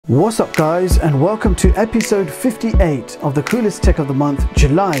What's up guys, and welcome to episode 58 of the coolest tech of the month,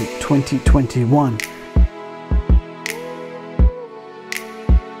 July 2021.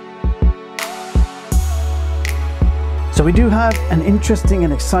 So we do have an interesting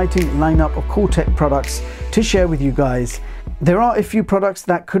and exciting lineup of cool tech products to share with you guys. There are a few products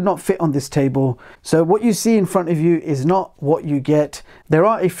that could not fit on this table, so what you see in front of you is not what you get. There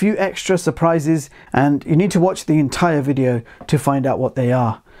are a few extra surprises and you need to watch the entire video to find out what they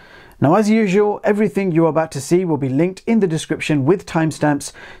are. Now, as usual, everything you're about to see will be linked in the description with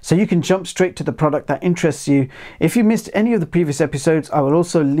timestamps, so you can jump straight to the product that interests you. If you missed any of the previous episodes, I will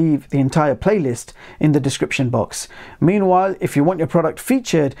also leave the entire playlist in the description box. Meanwhile, if you want your product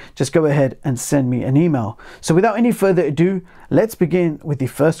featured, just go ahead and send me an email. So without any further ado, let's begin with the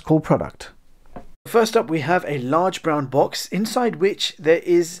first cool product. First up, we have a large brown box inside which there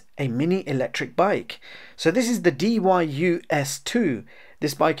is a mini electric bike. So this is the DYU-S2.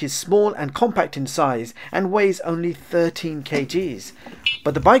 This bike is small and compact in size and weighs only 13 kgs.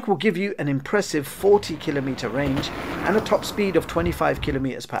 But the bike will give you an impressive 40 kilometer range and a top speed of 25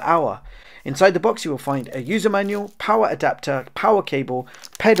 kilometers per hour. Inside the box you will find a user manual, power adapter, power cable,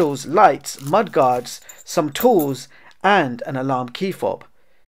 pedals, lights, mud guards, some tools and an alarm key fob.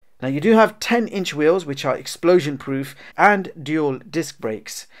 Now you do have 10-inch wheels which are explosion proof and dual disc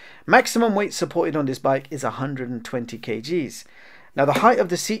brakes. Maximum weight supported on this bike is 120 kgs. Now the height of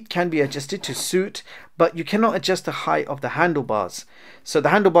the seat can be adjusted to suit, but you cannot adjust the height of the handlebars. So the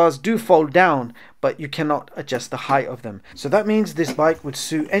handlebars do fold down, but you cannot adjust the height of them. So that means this bike would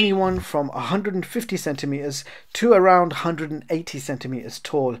suit anyone from 150 centimeters to around 180 centimeters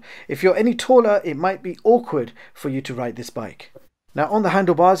tall. If you're any taller, it might be awkward for you to ride this bike. Now on the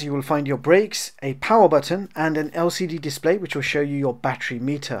handlebars you will find your brakes, a power button and an LCD display which will show you your battery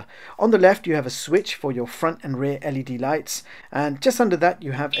meter. On the left you have a switch for your front and rear LED lights, and just under that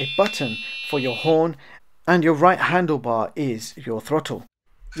you have a button for your horn, and your right handlebar is your throttle.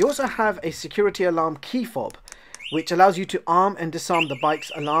 You also have a security alarm key fob which allows you to arm and disarm the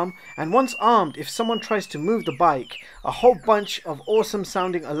bike's alarm, and once armed, if someone tries to move the bike, a whole bunch of awesome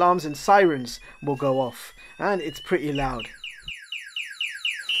sounding alarms and sirens will go off, and it's pretty loud.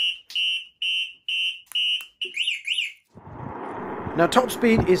 Now top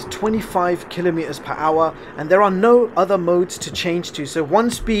speed is 25 kilometers per hour and there are no other modes to change to, so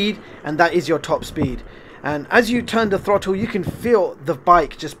one speed and that is your top speed. And as you turn the throttle you can feel the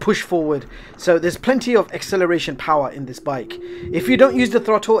bike just push forward, so there's plenty of acceleration power in this bike. If you don't use the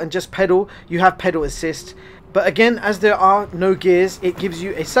throttle and just pedal, you have pedal assist, but again, as there are no gears, it gives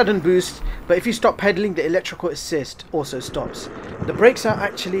you a sudden boost, but if you stop pedaling, the electrical assist also stops. The brakes are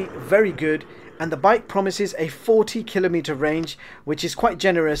actually very good, and the bike promises a 40 kilometer range, which is quite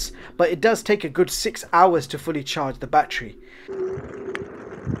generous, but it does take a good 6 hours to fully charge the battery.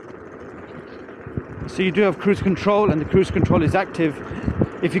 So you do have cruise control, and the cruise control is active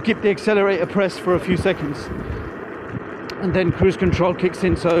if you keep the accelerator pressed for a few seconds, and then cruise control kicks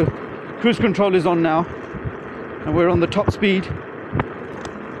in. So cruise control is on now and we're on the top speed.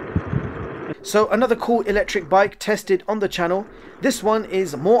 So another cool electric bike tested on the channel. This one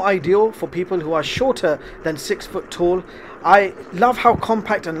is more ideal for people who are shorter than 6 foot tall. I love how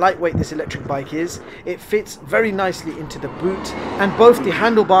compact and lightweight this electric bike is. It fits very nicely into the boot, and both the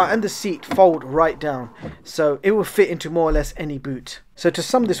handlebar and the seat fold right down, so it will fit into more or less any boot. So to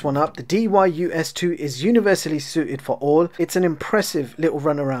sum this one up, the DYU-S2 is universally suited for all. It's an impressive little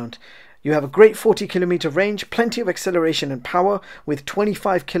runaround. You have a great 40 kilometer range, plenty of acceleration and power with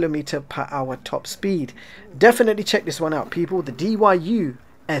 25 kilometer per hour top speed. Definitely check this one out, people, the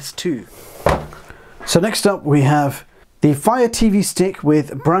DYU-S2. So next up we have the Fire TV stick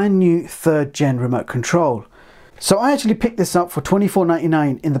with brand new 3rd gen remote control. So I actually picked this up for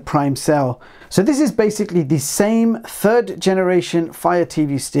 $24.99 in the Prime sale. So this is basically the same 3rd generation Fire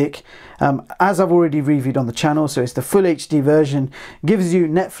TV stick as I've already reviewed on the channel. So it's the full HD version, gives you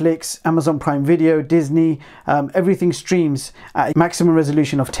Netflix, Amazon Prime Video, Disney, everything streams at a maximum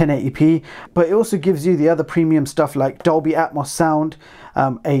resolution of 1080p, but it also gives you the other premium stuff like Dolby Atmos sound,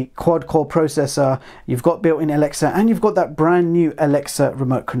 a quad-core processor, you've got built-in Alexa, and you've got that brand new Alexa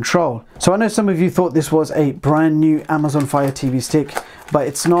remote control. So I know some of you thought this was a brand new Amazon Fire TV stick, but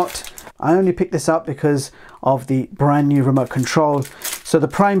it's not. I only picked this up because of the brand new remote control. So the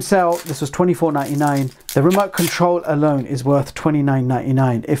Prime sale, this was $24.99. The remote control alone is worth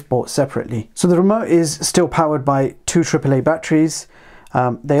 $29.99 if bought separately. So the remote is still powered by 2 AAA batteries.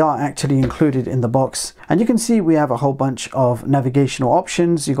 They are actually included in the box, and you can see we have a whole bunch of navigational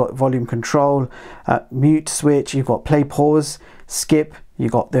options. You've got volume control, mute switch, you've got play, pause, skip, You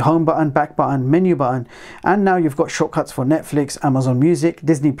got the home button, back button, menu button, and now you've got shortcuts for Netflix, Amazon Music,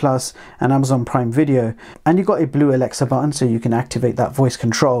 Disney Plus, and Amazon Prime Video. And you've got a blue Alexa button so you can activate that voice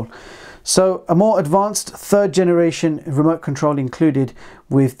control. So a more advanced 3rd generation remote control included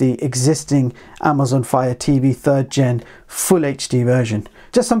with the existing Amazon Fire TV 3rd gen full HD version.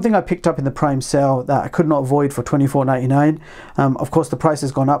 Just something I picked up in the Prime sale that I could not avoid for $24.99. Of course the price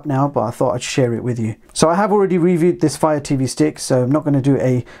has gone up now, but I thought I'd share it with you. So I have already reviewed this Fire TV stick, so I'm not going to do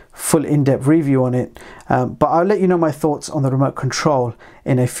a full in-depth review on it, but I'll let you know my thoughts on the remote control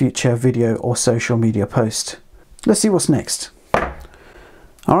in a future video or social media post. Let's see what's next.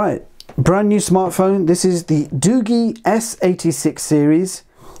 All right. Brand new smartphone. This is the Doogee S86 series.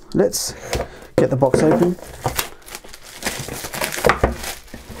 Let's get the box open.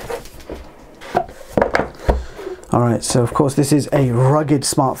 Alright, so of course this is a rugged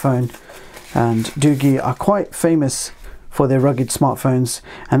smartphone, and Doogee are quite famous for their rugged smartphones,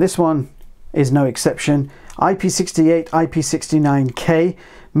 and this one is no exception. IP68, IP69K,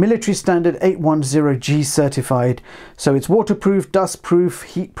 military standard 810G certified, so it's waterproof, dustproof,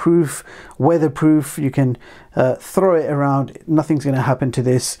 heatproof, weatherproof. You can throw it around, nothing's going to happen to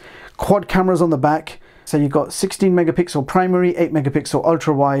this. Quad cameras on the back, so you've got 16 megapixel primary, 8 megapixel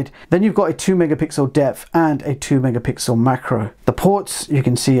ultra wide, then you've got a 2 megapixel depth and a 2 megapixel macro. The ports you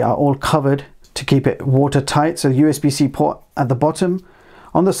can see are all covered to keep it watertight, so USB-C port at the bottom.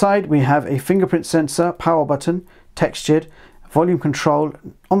 On the side we have a fingerprint sensor, power button, textured, volume control.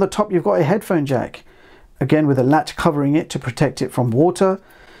 On the top you've got a headphone jack, again with a latch covering it to protect it from water.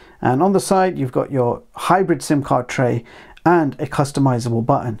 And on the side you've got your hybrid SIM card tray and a customizable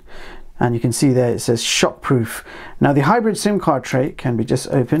button. And you can see there it says shockproof. Now the hybrid SIM card tray can be just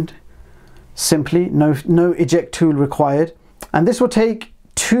opened simply, no eject tool required. And this will take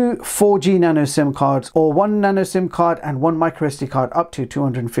 2 4G nano SIM cards, or 1 nano SIM card and 1 micro SD card up to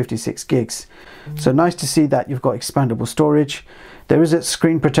 256 gigs. So nice to see that you've got expandable storage. There is a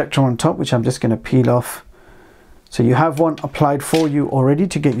screen protector on top, which I'm just going to peel off. So you have one applied for you already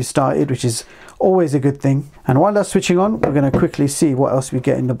to get you started, which is always a good thing. And while that's switching on, we're going to quickly see what else we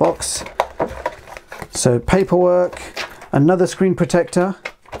get in the box. So paperwork, another screen protector,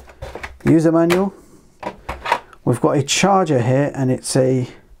 user manual. We've got a charger here, and it's a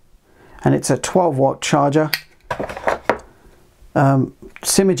 12-watt charger.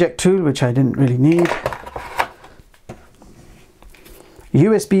 SIM eject tool, which I didn't really need.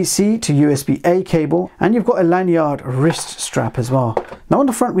 USB-C to USB-A cable, and you've got a lanyard wrist strap as well. Now on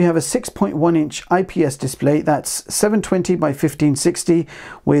the front we have a 6.1-inch IPS display that's 720 by 1560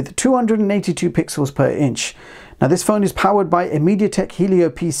 with 282 pixels per inch. Now this phone is powered by a MediaTek Helio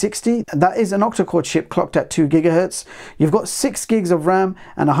P60. That is an octa-core chip clocked at 2 GHz. You've got 6 gigs of RAM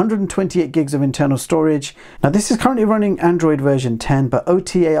and 128 gigs of internal storage. Now this is currently running Android version 10, but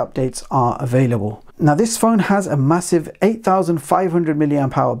OTA updates are available. Now this phone has a massive 8500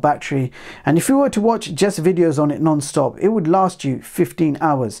 mAh battery, and if you were to watch just videos on it non-stop, it would last you 15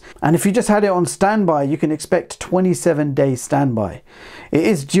 hours. And if you just had it on standby, you can expect 27 days standby. It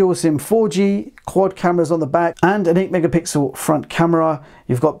is dual SIM 4G, quad cameras on the back, and an 8 megapixel front camera.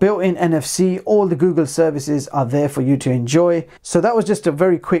 You've got built-in NFC, all the Google services are there for you to enjoy. So that was just a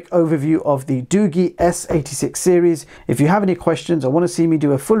very quick overview of the Doogee S86 series. If you have any questions or want to see me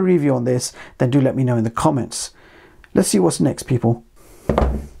do a full review on this, then do let me know in the comments. Let's see what's next, people.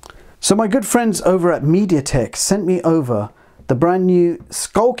 So my good friends over at MediaTek sent me over the brand new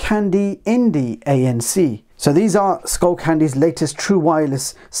Skullcandy INDY ANC. So these are Skullcandy's latest true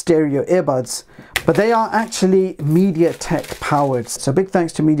wireless stereo earbuds, but they are actually MediaTek powered. So big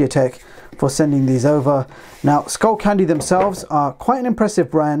thanks to MediaTek for sending these over. Now Skullcandy themselves are quite an impressive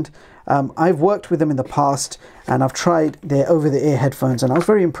brand. I've worked with them in the past and I've tried their over-the-ear headphones and I was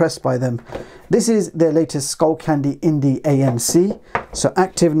very impressed by them. This is their latest Skullcandy INDY ANC, so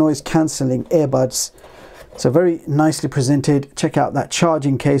active noise cancelling earbuds. So very nicely presented. Check out that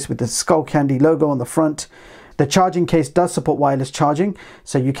charging case with the Skullcandy logo on the front. The charging case does support wireless charging,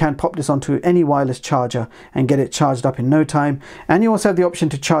 so you can pop this onto any wireless charger and get it charged up in no time. And you also have the option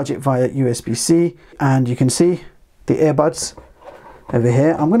to charge it via USB-C. And you can see the earbuds over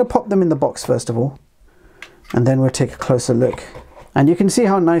here. I'm going to pop them in the box first of all, and then we'll take a closer look. And you can see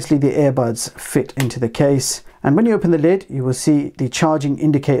how nicely the earbuds fit into the case. And when you open the lid, you will see the charging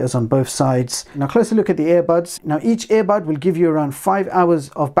indicators on both sides. Now closer look at the earbuds. Now each earbud will give you around 5 hours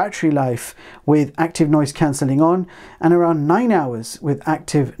of battery life with active noise cancelling on, and around 9 hours with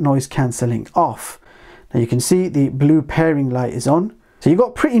active noise cancelling off. Now you can see the blue pairing light is on. So you've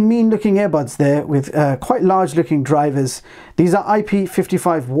got pretty mean looking earbuds there with quite large looking drivers. These are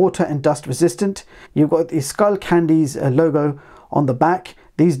IP55 water and dust resistant. You've got the Skullcandy's logo on the back.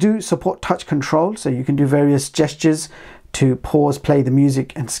 These do support touch control, so you can do various gestures to pause, play the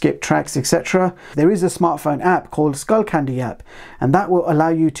music and skip tracks, etc. There is a smartphone app called Skullcandy app, and that will allow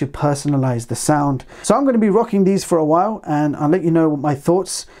you to personalize the sound. So I'm going to be rocking these for a while, and I'll let you know my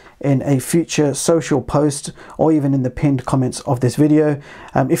thoughts in a future social post or even in the pinned comments of this video.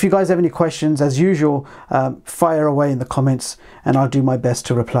 If you guys have any questions, as usual, fire away in the comments and I'll do my best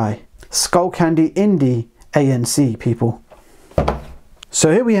to reply. Skullcandy INDY ANC, people.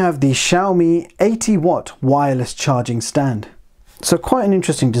 So here we have the Xiaomi 80-watt wireless charging stand. So quite an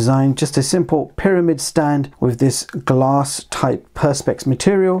interesting design, just a simple pyramid stand with this glass type perspex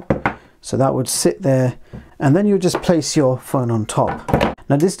material. So that would sit there, and then you just place your phone on top.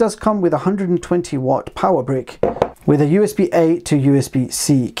 Now this does come with a 120-watt power brick with a USB-A to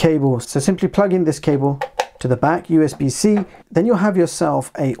USB-C cable. So simply plug in this cable to the back, USB-C, then you'll have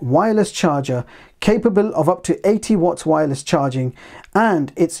yourself a wireless charger capable of up to 80 watts wireless charging,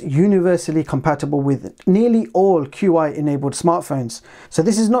 and it's universally compatible with nearly all QI enabled smartphones. So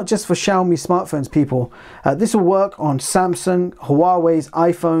this is not just for Xiaomi smartphones, people. This will work on Samsung, Huawei's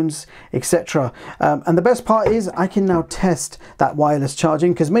iPhones, etc. And the best part is I can now test that wireless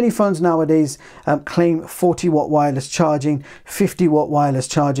charging, because many phones nowadays claim 40-watt wireless charging, 50-watt wireless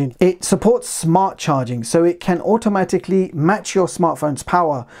charging. It supports smart charging, so it can automatically match your smartphone's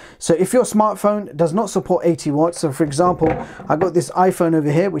power. So if your smartphone does not support 80 watts, so for example, I got this iPhone over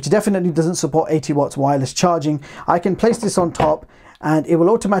here which definitely doesn't support 80 watts wireless charging, I can place this on top and it will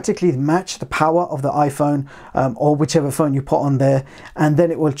automatically match the power of the iPhone or whichever phone you put on there, and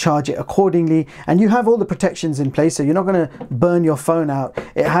then it will charge it accordingly. And you have all the protections in place, so you're not going to burn your phone out.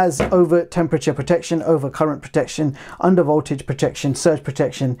 It has over temperature protection, over current protection, under voltage protection, surge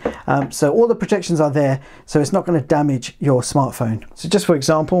protection, so all the protections are there, so it's not going to damage your smartphone. So just for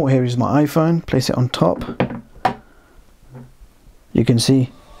example, here is my iPhone, place it on top, you can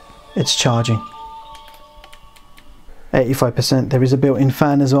see it's charging 85%. There is a built-in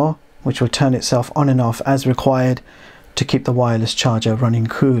fan as well, which will turn itself on and off as required to keep the wireless charger running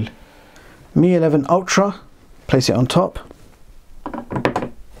cool. Mi 11 Ultra, place it on top.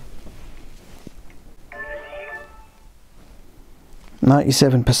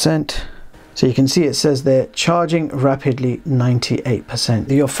 %. So you can see it says there, charging rapidly 98%.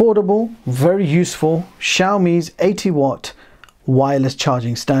 The affordable, very useful Xiaomi's 80-watt wireless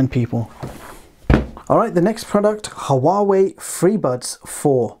charging stand, people. Alright, the next product, HUAWEI FreeBuds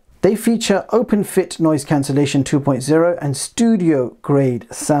 4. They feature open fit noise cancellation 2.0 and studio grade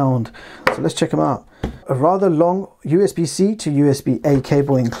sound. So let's check them out. A rather long USB-C to USB-A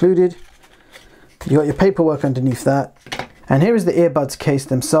cable included. You got your paperwork underneath that. And here is the earbuds case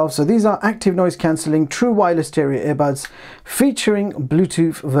themselves. So these are active noise cancelling true wireless stereo earbuds featuring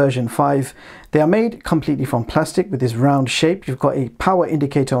Bluetooth version 5. They are made completely from plastic with this round shape. You've got a power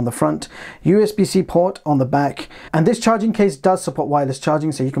indicator on the front, USB-C port on the back, and this charging case does support wireless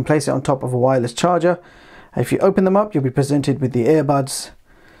charging, so you can place it on top of a wireless charger. If you open them up, you'll be presented with the earbuds,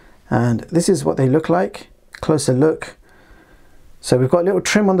 and this is what they look like. Closer look. So we've got a little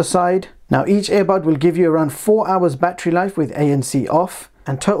trim on the side. Now each earbud will give you around 4 hours battery life with ANC off,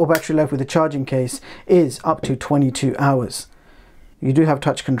 and total battery life with the charging case is up to 22 hours. You do have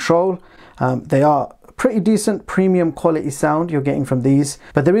touch control. They are pretty decent premium quality sound you're getting from these,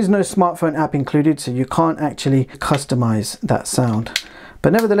 but there is no smartphone app included, so you can't actually customize that sound.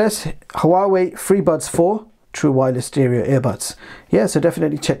 But nevertheless, HUAWEI FreeBuds 4 true wireless stereo earbuds. Yeah, so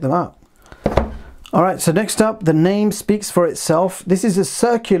definitely check them out. Alright, so next up, the name speaks for itself. This is a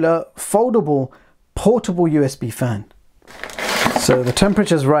circular, foldable, portable USB fan. So the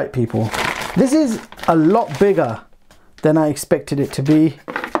temperature's right, people. This is a lot bigger than I expected it to be.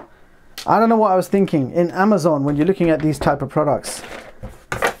 I don't know what I was thinking. In Amazon, when you're looking at these type of products,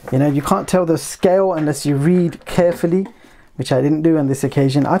 you know, you can't tell the scale unless you read carefully, which I didn't do on this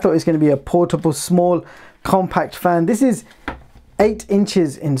occasion. I thought it was going to be a portable, small, compact fan. This is 8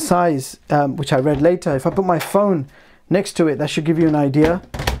 inches in size, which I read later. If I put my phone next to it, that should give you an idea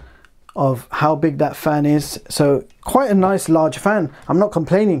of how big that fan is. So quite a nice large fan. I'm not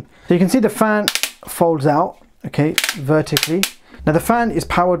complaining. So you can see the fan folds out, okay, vertically. Now the fan is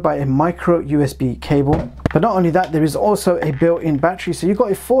powered by a micro USB cable, but not only that, there is also a built-in battery. So you've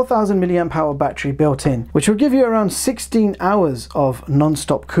got a 4000 milliamp hour battery built in, which will give you around 16 hours of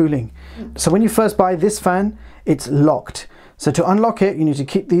non-stop cooling. So when you first buy this fan, it's locked. So to unlock it, you need to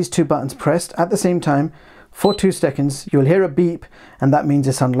keep these 2 buttons pressed at the same time for 2 seconds. You'll hear a beep, and that means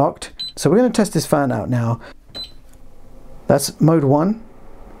it's unlocked. So we're going to test this fan out now. That's mode 1,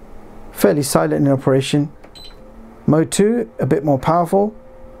 fairly silent in operation. Mode 2, a bit more powerful.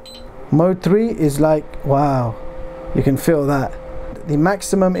 Mode 3 is like, wow, you can feel that. The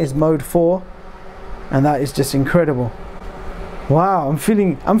maximum is mode 4, and that is just incredible. Wow, I'm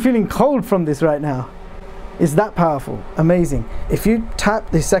feeling cold from this right now. It's that powerful, amazing. If you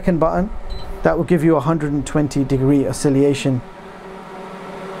tap the second button, that will give you 120-degree oscillation.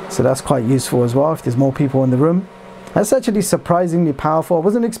 So that's quite useful as well if there's more people in the room. That's actually surprisingly powerful. I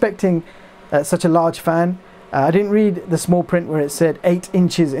wasn't expecting such a large fan. I didn't read the small print where it said 8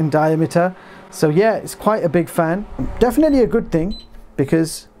 inches in diameter. So yeah, it's quite a big fan. Definitely a good thing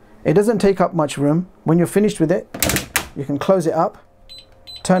because it doesn't take up much room. When you're finished with it, you can close it up,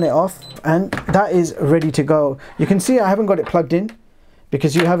 turn it off, and that is ready to go. You can see I haven't got it plugged in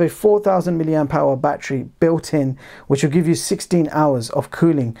because you have a 4000 milliamp hour battery built in, which will give you 16 hours of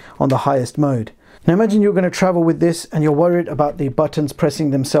cooling on the highest mode. Now imagine you're going to travel with this and you're worried about the buttons pressing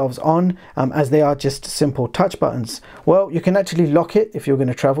themselves on as they are just simple touch buttons. Well, you can actually lock it if you're going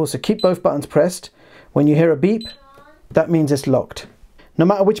to travel, so keep both buttons pressed. When you hear a beep, that means it's locked. No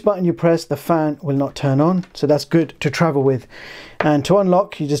matter which button you press, the fan will not turn on, so that's good to travel with. And to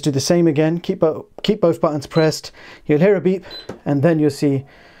unlock, you just do the same again. Keep both buttons pressed. You'll hear a beep, and then you'll see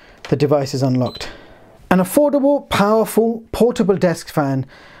the device is unlocked. An affordable, powerful, portable desk fan,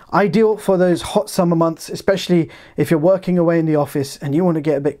 ideal for those hot summer months, especially if you're working away in the office and you want to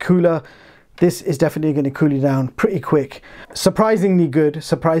get a bit cooler. This is definitely going to cool you down pretty quick. Surprisingly good,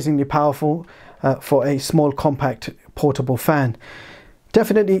 surprisingly powerful for a small, compact, portable fan.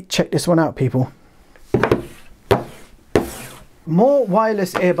 Definitely check this one out, people. More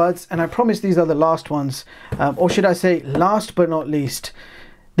wireless earbuds, and I promise these are the last ones, or should I say last but not least.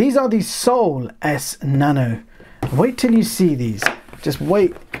 These are the Soul S-Nano. Wait till you see these. Just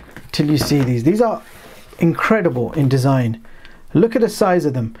wait till you see these. These are incredible in design. Look at the size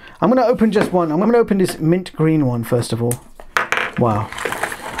of them. I'm going to open just one. I'm going to open this mint green one first of all. Wow.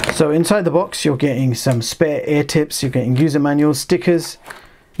 So inside the box you're getting some spare ear tips, you're getting user manuals, stickers,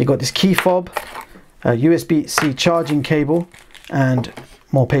 you've got this key fob, a USB-C charging cable, and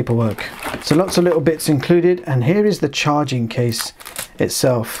more paperwork. So lots of little bits included, and here is the charging case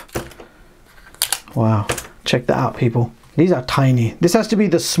itself. Wow, check that out, people. These are tiny. This has to be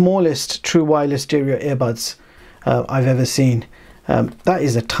the smallest true wireless stereo earbuds I've ever seen. That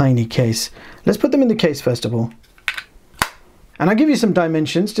is a tiny case. Let's put them in the case first of all. And I'll give you some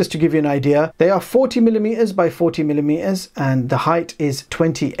dimensions just to give you an idea. They are 40mm by 40mm, and the height is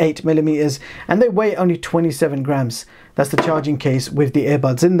 28mm, and they weigh only 27 grams. That's the charging case with the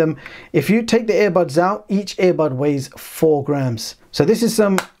earbuds in them. If you take the earbuds out, each earbud weighs 4 grams. So this is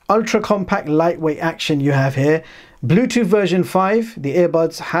some ultra compact lightweight action you have here. Bluetooth version 5, the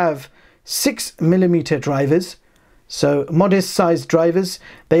earbuds have 6mm drivers, so modest sized drivers.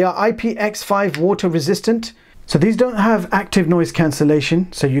 They are IPX5 water resistant. So these don't have active noise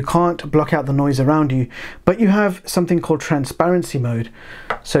cancellation, so you can't block out the noise around you, but you have something called transparency mode.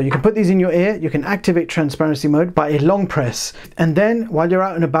 So you can put these in your ear, you can activate transparency mode by a long press, and then while you're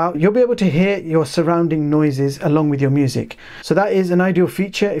out and about, you'll be able to hear your surrounding noises along with your music. So that is an ideal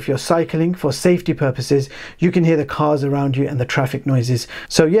feature if you're cycling. For safety purposes, you can hear the cars around you and the traffic noises.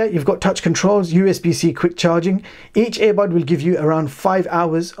 So yeah, you've got touch controls, USB-C quick charging. Each earbud will give you around 5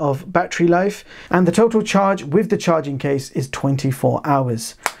 hours of battery life, and the total charge with the charging case is 24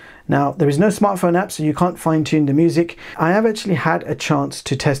 hours. Now, there is no smartphone app, so you can't fine-tune the music. I have actually had a chance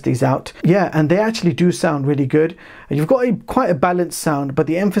to test these out. Yeah, and they actually do sound really good. You've got quite a balanced sound, but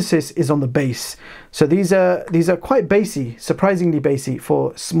the emphasis is on the bass. So these are quite bassy, surprisingly bassy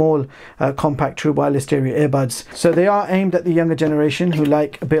for small, compact, true wireless stereo earbuds. So they are aimed at the younger generation who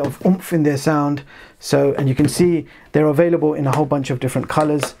like a bit of oomph in their sound. So, and you can see they're available in a whole bunch of different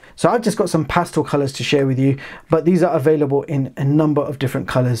colors. So I've just got some pastel colors to share with you, but these are available in a number of different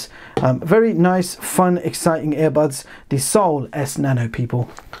colors. Very nice, fun, exciting earbuds, the Soul S-Nano, people.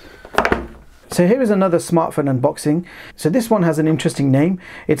 So here is another smartphone unboxing. So this one has an interesting name.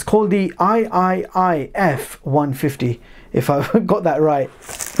 It's called the IIIF150, if I've got that right.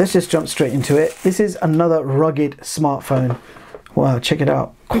 Let's just jump straight into it. This is another rugged smartphone. Wow, check it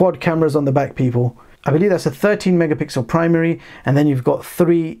out. Quad cameras on the back, people. I believe that's a 13 megapixel primary, and then you've got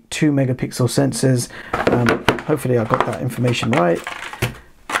 3 2 megapixel sensors. Hopefully I got that information right.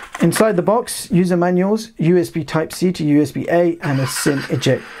 Inside the box, user manuals, USB Type-C to USB-A, and a SIM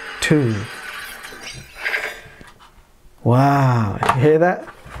eject tool. Wow, you hear that?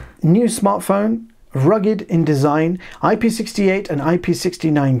 New smartphone, rugged in design, IP68 and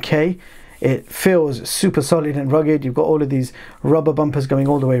IP69K. It feels super solid and rugged. You've got all of these rubber bumpers going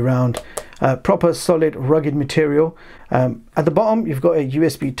all the way around. Proper solid rugged material. At the bottom you've got a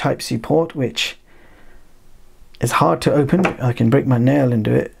USB Type-C port, which is hard to open. I can break my nail and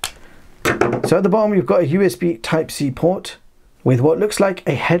do it. So at the bottom you've got a USB Type-C port. with what looks like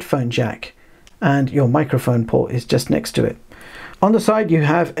a headphone jack, and your microphone port is just next to it. On the side you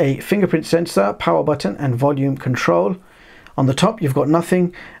have a fingerprint sensor, power button and volume control. On the top you've got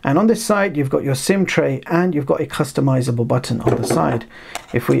nothing, and on this side you've got your SIM tray, and you've got a customizable button on the side.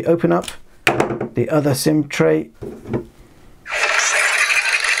 If we open up the other SIM tray,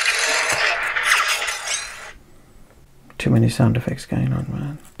 too many sound effects going on,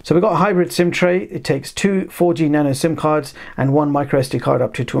 man. So we've got a hybrid SIM tray. It takes two 4G Nano SIM cards and one micro SD card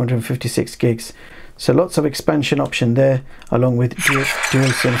up to 256 gigs. So lots of expansion option there, along with dual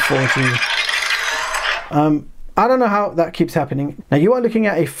SIM 4G. I don't know how that keeps happening. Now you are looking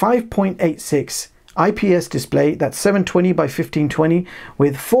at a 5.86 IPS display that's 720 by 1520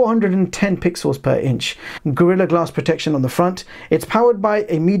 with 410 pixels per inch. Gorilla Glass protection on the front. It's powered by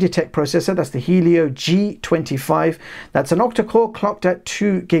a MediaTek processor, that's the Helio G25. That's an octa-core clocked at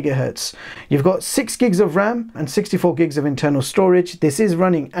 2 GHz. You've got 6 gigs of RAM and 64 gigs of internal storage. This is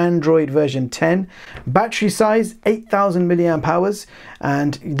running Android version 10. Battery size 8,000 milliamp hours,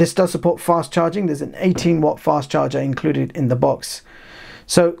 and this does support fast charging. There's an 18-watt fast charger included in the box.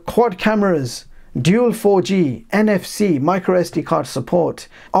 So quad cameras, dual 4G, NFC, micro SD card support,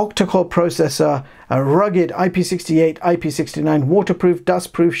 octa-core processor, a rugged IP68, IP69, waterproof,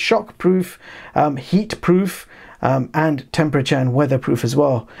 dustproof, shockproof, heatproof, and temperature and weatherproof as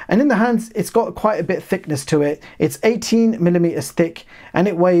well. And in the hands, it's got quite a bit of thickness to it. It's 18 millimeters thick, and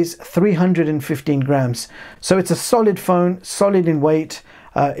it weighs 315 grams. So it's a solid phone, solid in weight.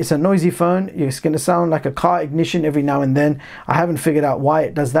 It's a noisy phone. It's going to sound like a car ignition every now and then. I haven't figured out why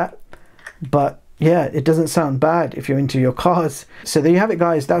it does that, but yeah, it doesn't sound bad if you're into your cars. So there you have it,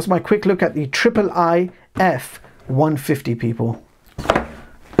 guys. That's my quick look at the IIIF150, people.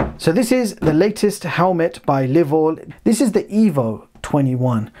 So this is the latest helmet by Livall. This is the Evo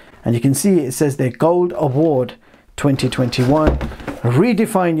 21, and you can see it says the Gold Award 2021.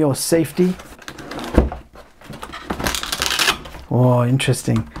 Redefine your safety. Oh,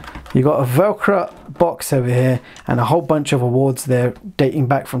 interesting. You got a Velcro box over here and a whole bunch of awards there dating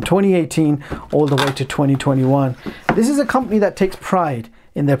back from 2018 all the way to 2021. This is a company that takes pride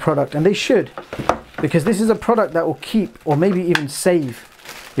in their product, and they should, because this is a product that will keep or maybe even save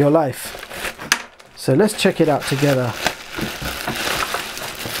your life. So let's check it out together.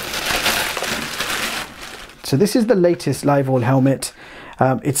 So this is the latest Livall helmet.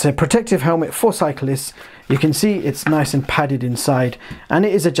 It's a protective helmet for cyclists. You can see it's nice and padded inside, and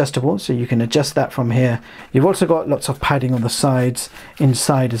it is adjustable, so you can adjust that from here. You've also got lots of padding on the sides,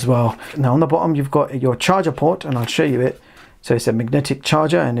 inside as well. Now on the bottom you've got your charger port, and I'll show you it. So it's a magnetic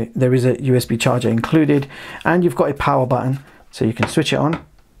charger, and there is a USB charger included, and you've got a power button, so you can switch it on.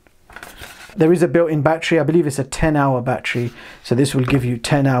 There is a built-in battery. I believe it's a 10-hour battery, so this will give you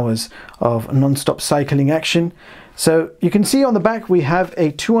 10 hours of non-stop cycling action. So you can see on the back we have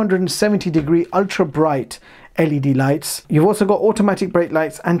a 270-degree ultra bright LED lights. You've also got automatic brake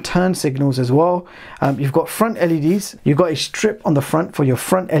lights and turn signals as well. You've got front LEDs. You've got a strip on the front for your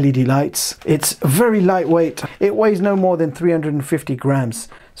front LED lights. It's very lightweight. It weighs no more than 350 grams.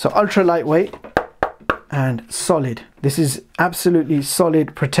 So ultra lightweight and solid. This is absolutely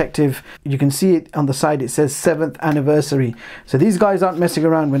solid, protective. You can see it on the side, it says 7th anniversary. So these guys aren't messing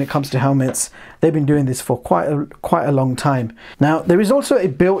around when it comes to helmets. They've been doing this for quite a long time. Now there is also a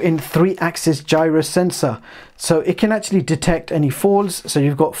built-in 3-axis gyro sensor, so it can actually detect any falls. So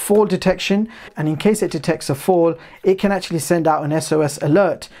you've got fall detection, and in case it detects a fall, it can actually send out an SOS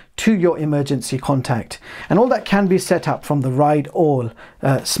alert to your emergency contact, and all that can be set up from the Ride All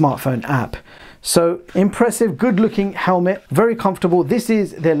smartphone app. So impressive, good looking helmet, very comfortable. This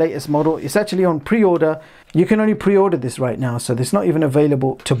is their latest model. It's actually on pre-order. You can only pre-order this right now, so it's not even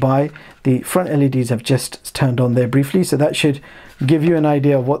available to buy. The front LEDs have just turned on there briefly, so that should give you an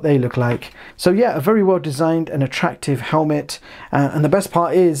idea of what they look like. So yeah, a very well designed and attractive helmet, and the best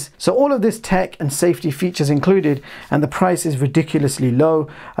part is, so all of this tech and safety features included, and the price is ridiculously low.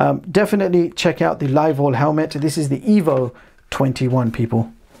 Definitely check out the Livall helmet. This is the Evo 21,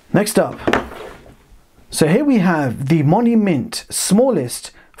 people. Next up, so here we have the Mony Mint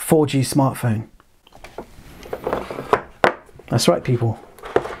smallest 4G smartphone. That's right, people.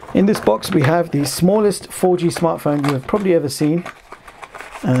 In this box we have the smallest 4G smartphone you have probably ever seen,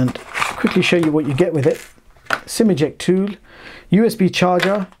 and I'll quickly show you what you get with it. SIM eject tool, USB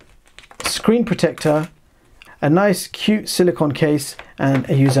charger, screen protector, a nice cute silicone case, and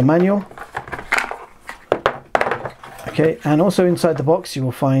a user manual. Okay, and also inside the box you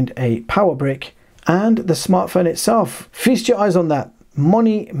will find a power brick and the smartphone itself. Feast your eyes on that.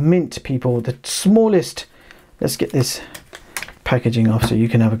 Mony Mint, people, the smallest. Let's get this packaging off so you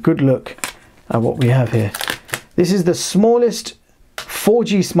can have a good look at what we have here. This is the smallest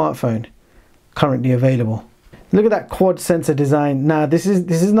 4G smartphone currently available. Look at that quad sensor design. Now this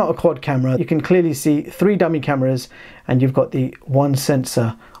is not a quad camera. You can clearly see 3 dummy cameras, and you've got the 1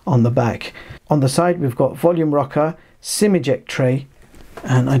 sensor on the back. On the side we've got volume rocker, SIM eject tray,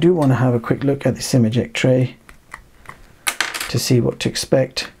 and I do want to have a quick look at the SIM eject tray to see what to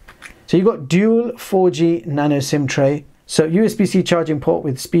expect. So you've got dual 4G nano SIM tray, so USB-C charging port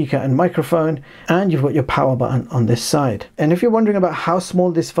with speaker and microphone, and you've got your power button on this side. And if you're wondering about how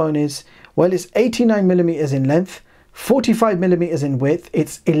small this phone is, well, it's 89mm in length, 45mm in width,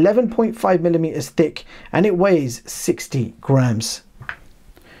 it's 11.5mm thick, and it weighs 60 grams.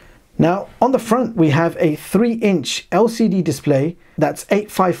 Now on the front we have a 3-inch LCD display that's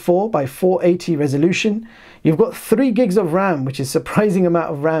 854 by 480 resolution. You've got 3 gigs of RAM, which is a surprising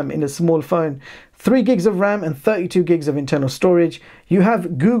amount of RAM in a small phone. 3 gigs of RAM and 32 gigs of internal storage. You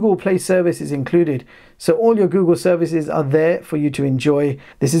have Google Play services included, so all your Google services are there for you to enjoy.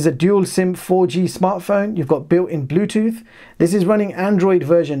 This is a dual SIM 4G smartphone. You've got built-in Bluetooth. This is running Android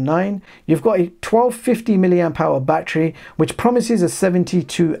version 9. You've got a 1250 mAh battery, which promises a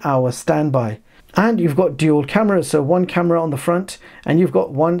 72-hour standby. And you've got dual cameras, so 1 camera on the front, and you've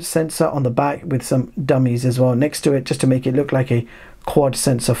got 1 sensor on the back with some dummies as well next to it, just to make it look like a quad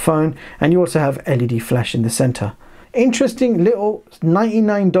sensor phone. And you also have LED flash in the center. Interesting little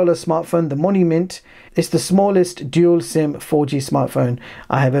 $99 smartphone, the Mony Mint. It's the smallest dual SIM 4G smartphone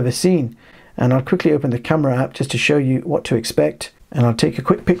I have ever seen. And I'll quickly open the camera app just to show you what to expect, and I'll take a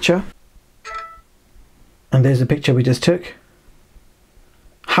quick picture. And there's the picture we just took.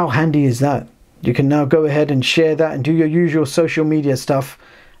 How handy is that? You can now go ahead and share that and do your usual social media stuff.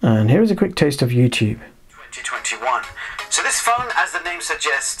 And here's a quick taste of YouTube. 2021. So this phone, as the name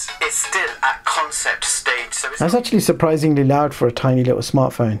suggests, is still at concept stage. So that's actually surprisingly loud for a tiny little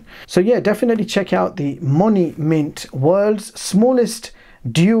smartphone. So yeah, definitely check out the Mony Mint, world's smallest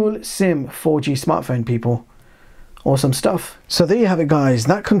dual SIM 4G smartphone, people. Awesome stuff. So there you have it, guys.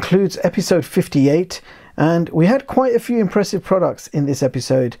 That concludes episode 58, and we had quite a few impressive products in this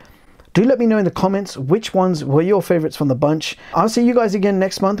episode. Do let me know in the comments which ones were your favorites from the bunch. I'll see you guys again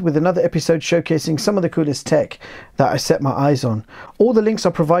next month with another episode showcasing some of the coolest tech that I set my eyes on. All the links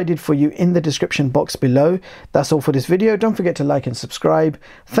are provided for you in the description box below. That's all for this video. Don't forget to like and subscribe.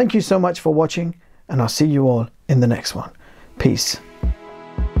 Thank you so much for watching, and I'll see you all in the next one. Peace.